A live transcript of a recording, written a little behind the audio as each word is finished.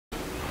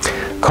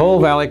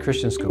Cole Valley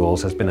Christian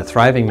Schools has been a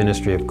thriving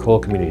ministry of Cole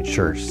Community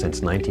Church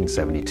since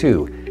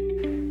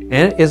 1972,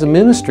 and it is a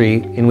ministry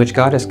in which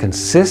God has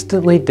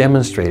consistently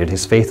demonstrated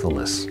His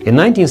faithfulness. In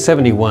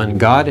 1971,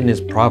 God in His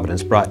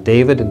providence brought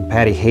David and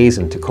Patty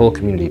Hazen to Cole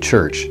Community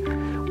Church,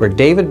 where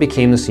David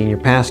became the senior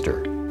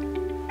pastor.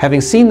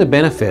 Having seen the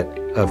benefit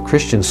of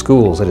Christian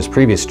schools at his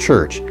previous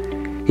church,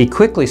 he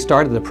quickly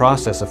started the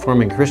process of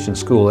forming a Christian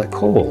school at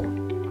Cole.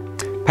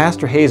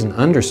 Pastor Hazen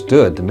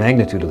understood the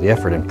magnitude of the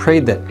effort and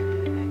prayed that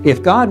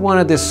if God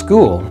wanted this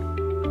school,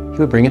 He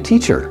would bring a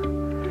teacher.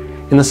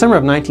 In the summer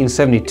of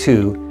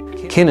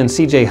 1972, Ken and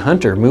C.J.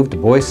 Hunter moved to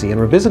Boise and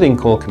were visiting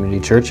Cole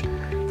Community Church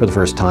for the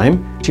first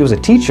time. She was a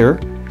teacher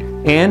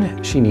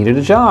and she needed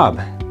a job.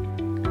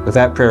 With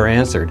that prayer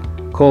answered,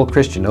 Cole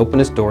Christian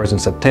opened its doors in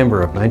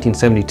September of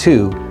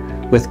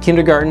 1972 with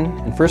kindergarten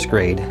and first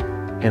grade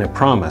and a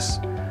promise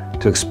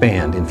to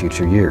expand in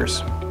future years.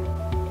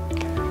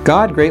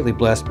 God greatly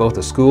blessed both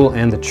the school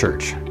and the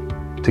church.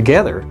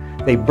 Together,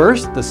 they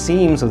burst the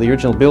seams of the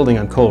original building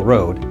on Cole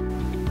Road.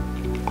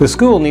 The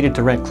school needed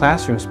to rent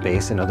classroom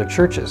space in other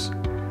churches.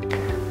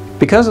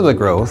 Because of the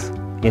growth,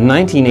 in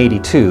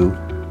 1982,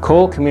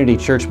 Cole Community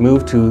Church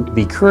moved to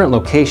the current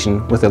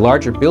location with a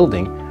larger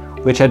building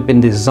which had been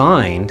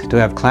designed to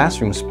have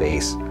classroom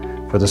space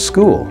for the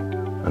school.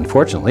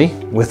 Unfortunately,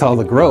 with all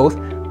the growth,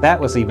 that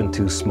was even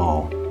too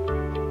small.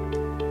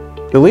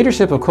 The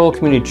leadership of Cole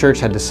Community Church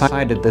had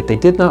decided that they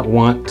did not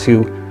want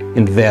to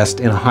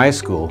invest in a high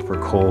school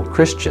for Cole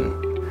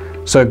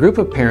Christian. So a group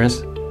of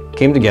parents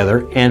came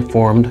together and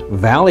formed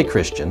Valley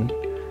Christian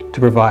to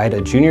provide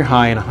a junior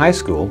high and a high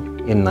school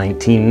in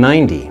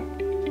 1990.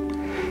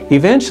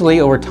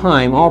 Eventually, over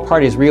time, all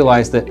parties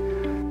realized that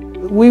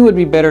we would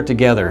be better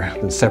together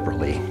than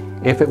separately,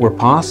 if it were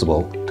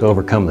possible to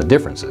overcome the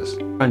differences.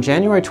 On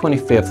January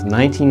 25th,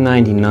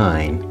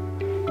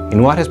 1999,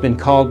 in what has been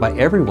called by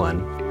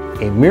everyone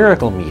a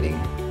miracle meeting,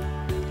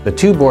 the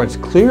two boards,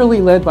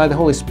 clearly led by the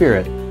Holy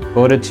Spirit,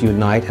 voted to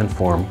unite and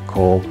form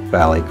Cole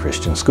Valley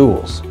Christian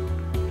Schools.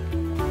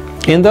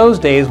 In those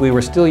days, we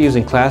were still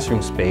using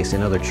classroom space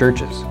in other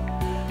churches.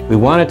 We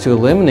wanted to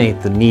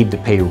eliminate the need to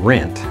pay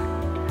rent.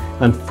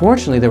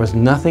 Unfortunately, there was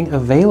nothing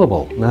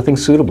available, nothing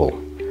suitable.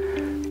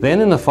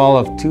 Then in the fall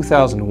of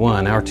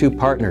 2001, our two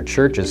partner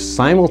churches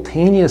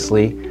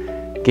simultaneously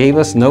gave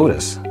us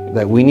notice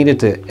that we needed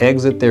to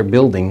exit their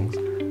buildings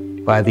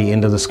by the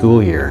end of the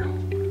school year.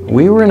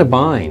 We were in a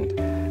bind.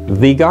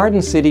 The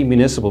Garden City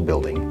Municipal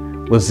Building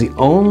was the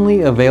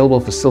only available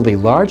facility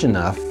large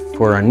enough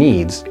for our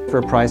needs for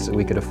a price that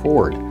we could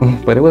afford,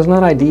 but it was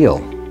not ideal.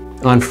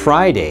 On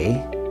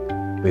Friday,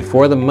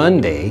 before the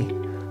Monday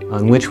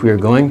on which we were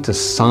going to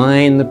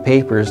sign the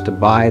papers to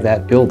buy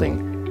that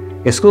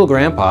building, a school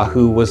grandpa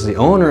who was the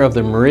owner of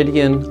the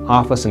Meridian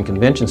Office and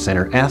Convention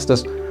Center asked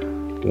us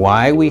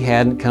why we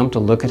hadn't come to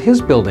look at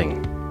his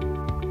building.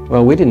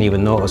 Well, we didn't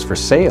even know it was for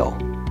sale.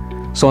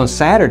 So on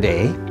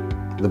Saturday,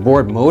 the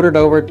board motored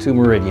over to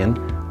Meridian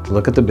to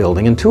look at the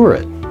building and tour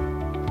it.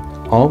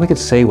 All we could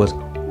say was,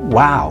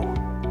 wow,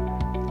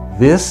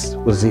 this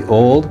was the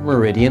old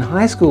Meridian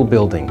High School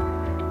building.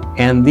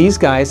 And these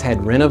guys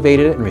had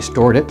renovated it and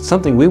restored it,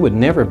 something we would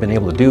never have been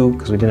able to do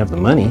because we didn't have the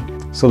money.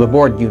 So the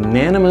board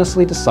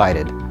unanimously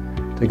decided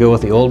to go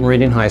with the old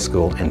Meridian High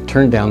School and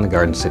turn down the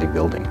Garden City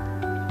building.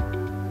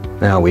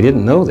 Now, we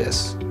didn't know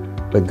this,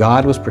 but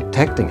God was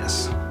protecting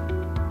us.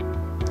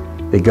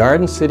 The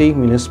Garden City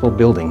Municipal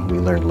Building, we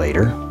learned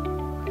later,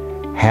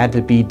 had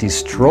to be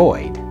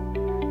destroyed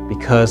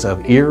because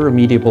of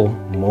irremediable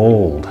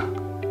mold.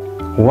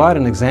 What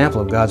an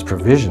example of God's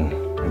provision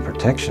and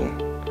protection.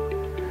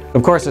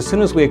 Of course, as soon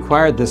as we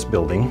acquired this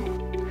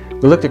building,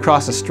 we looked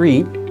across the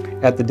street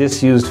at the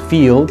disused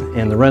field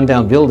and the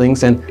rundown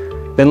buildings, and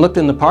then looked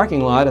in the parking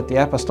lot at the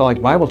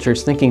Apostolic Bible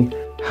Church thinking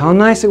how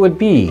nice it would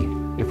be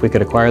if we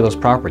could acquire those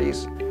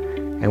properties,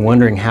 and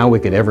wondering how we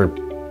could ever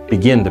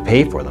begin to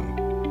pay for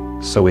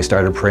them. So we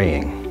started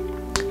praying.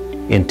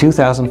 In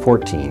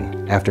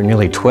 2014, after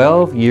nearly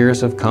 12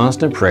 years of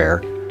constant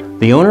prayer,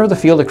 the owner of the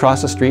field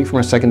across the street from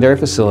our secondary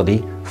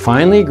facility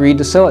finally agreed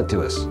to sell it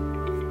to us.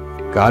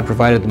 God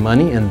provided the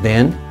money, and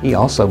then He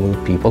also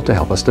moved people to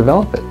help us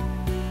develop it.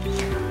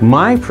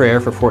 My prayer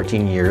for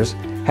 14 years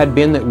had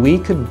been that we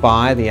could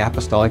buy the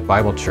Apostolic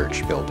Bible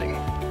Church building,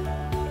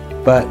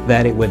 but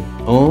that it would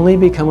only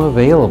become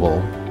available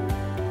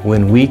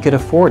when we could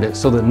afford it,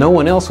 so that no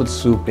one else would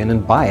swoop in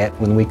and buy it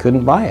when we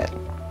couldn't buy it.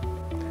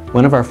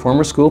 One of our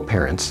former school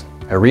parents,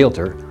 a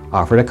realtor,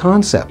 offered a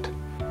concept.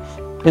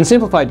 In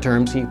simplified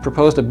terms, he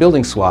proposed a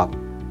building swap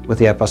with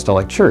the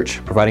Apostolic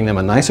Church, providing them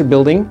a nicer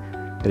building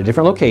at a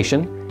different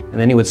location, and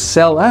then he would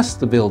sell us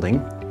the building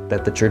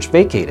that the church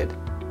vacated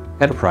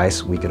at a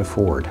price we could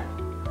afford.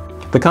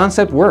 The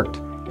concept worked,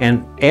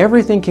 and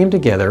everything came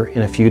together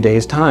in a few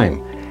days'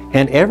 time,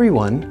 and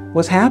everyone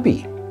was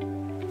happy.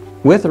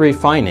 With the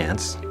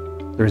refinance,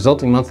 the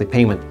resulting monthly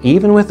payment,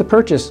 even with the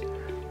purchase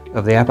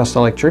of the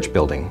Apostolic Church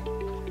building,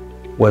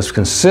 was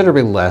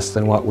considerably less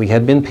than what we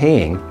had been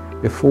paying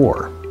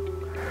before.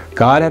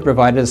 God had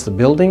provided us the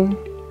building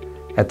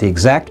at the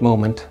exact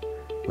moment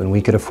when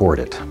we could afford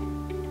it.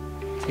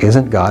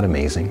 Isn't God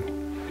amazing?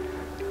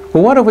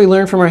 Well, what have we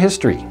learned from our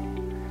history?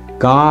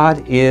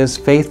 God is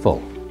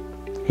faithful.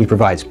 He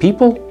provides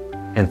people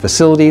and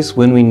facilities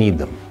when we need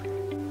them.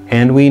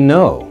 And we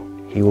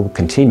know He will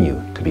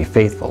continue to be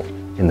faithful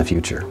in the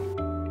future.